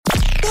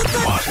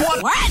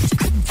What?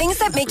 Things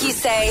that make you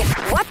say,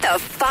 what the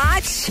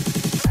fudge?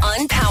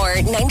 On Power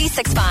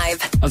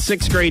 96.5. A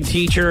 6th grade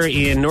teacher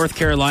in North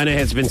Carolina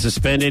has been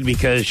suspended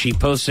because she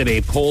posted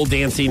a pole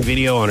dancing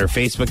video on her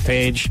Facebook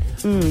page.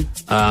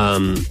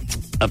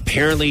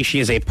 Apparently, she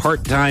is a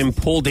part-time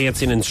pole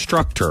dancing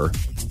instructor.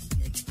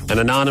 An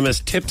anonymous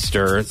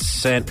tipster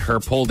sent her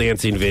pole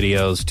dancing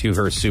videos to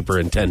her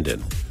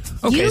superintendent.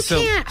 Okay, you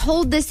can't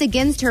hold this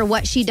against her,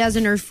 what she does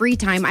in her free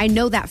time. I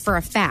know that for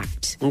a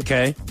fact.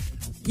 Okay.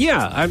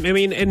 Yeah, I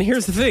mean, and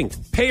here's the thing.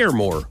 Pay her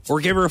more or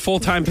give her a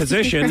full-time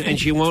position Right. and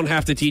she won't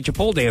have to teach a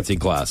pole dancing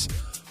class.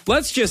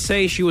 Let's just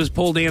say she was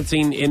pole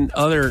dancing in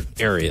other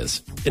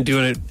areas and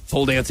doing it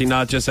pole dancing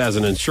not just as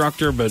an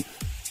instructor, but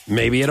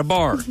maybe at a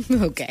bar.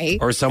 Okay.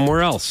 Or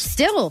somewhere else.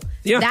 Still,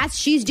 Yeah.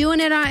 she's doing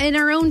it in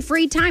her own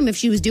free time. If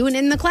she was doing it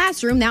in the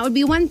classroom, that would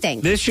be one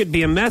thing. This should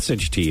be a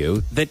message to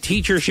you that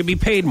teachers should be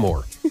paid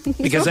more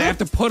because they have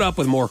to put up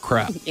with more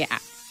crap. Yeah.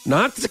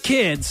 Not the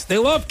kids. They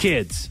love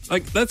kids.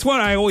 Like, that's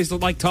what I always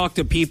like talk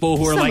to people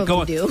who are Some like of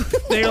them going. do.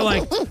 They're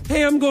like,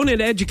 hey, I'm going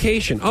into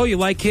education. Oh, you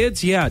like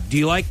kids? Yeah. Do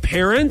you like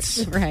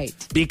parents? Right.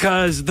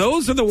 Because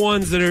those are the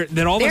ones that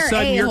all of a They're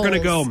sudden you're going to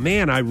a-holes. go,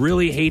 man, I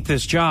really hate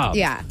this job.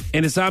 Yeah.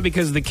 And it's not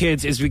because of the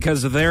kids, it's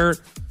because of their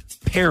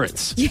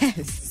parents.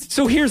 Yes.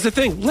 So here's the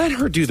thing. Let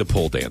her do the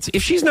pole dance.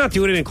 If she's not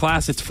doing it in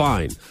class, it's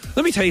fine.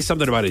 Let me tell you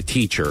something about a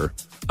teacher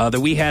that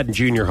we had in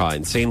junior high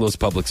in St. Louis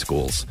Public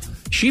Schools.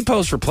 She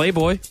posed for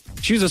Playboy.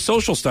 She was a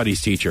social studies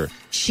teacher.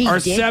 Our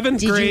did? 7th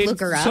Did you grade look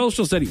her up?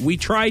 social study. We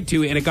tried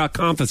to, and it got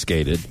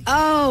confiscated.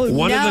 Oh,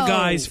 One no. of the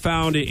guys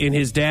found it in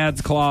his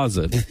dad's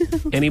closet,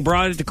 and he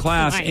brought it to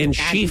class, My and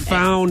she God.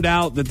 found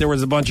out that there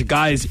was a bunch of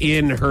guys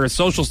in her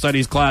social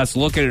studies class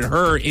looking at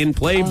her in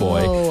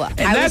Playboy. Oh,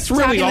 and I that's was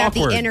really talking about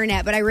awkward. the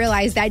internet, but I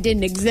realized that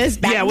didn't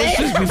exist back Yeah, it was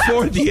then. just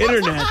before the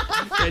internet,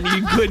 and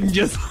you couldn't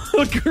just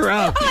look her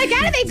up. Like,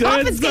 how do they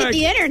confiscate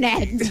the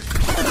internet?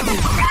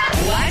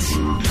 What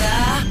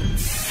the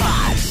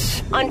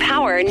fudge? On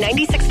Power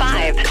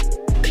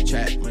 96.5.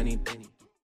 Chat, man.